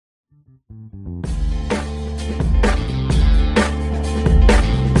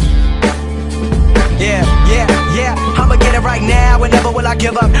Yeah, I'ma get it right now, and never will I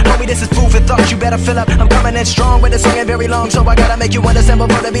give up. Homie, this is food for thought, you better fill up. I'm coming in strong, but the song ain't very long, so I gotta make you understand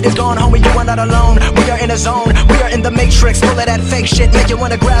before the beat is gone. Homie, you are not alone, we are in a zone, we are in the matrix, full of that fake shit. Make you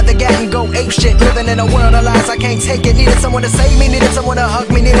wanna grab the gat and go ape shit. Living in a world of lies, I can't take it. Needed someone to save me, needed someone to hug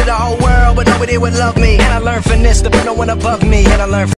me, needed the whole world, but nobody would love me. And I learned finesse to put no one above me, and I learned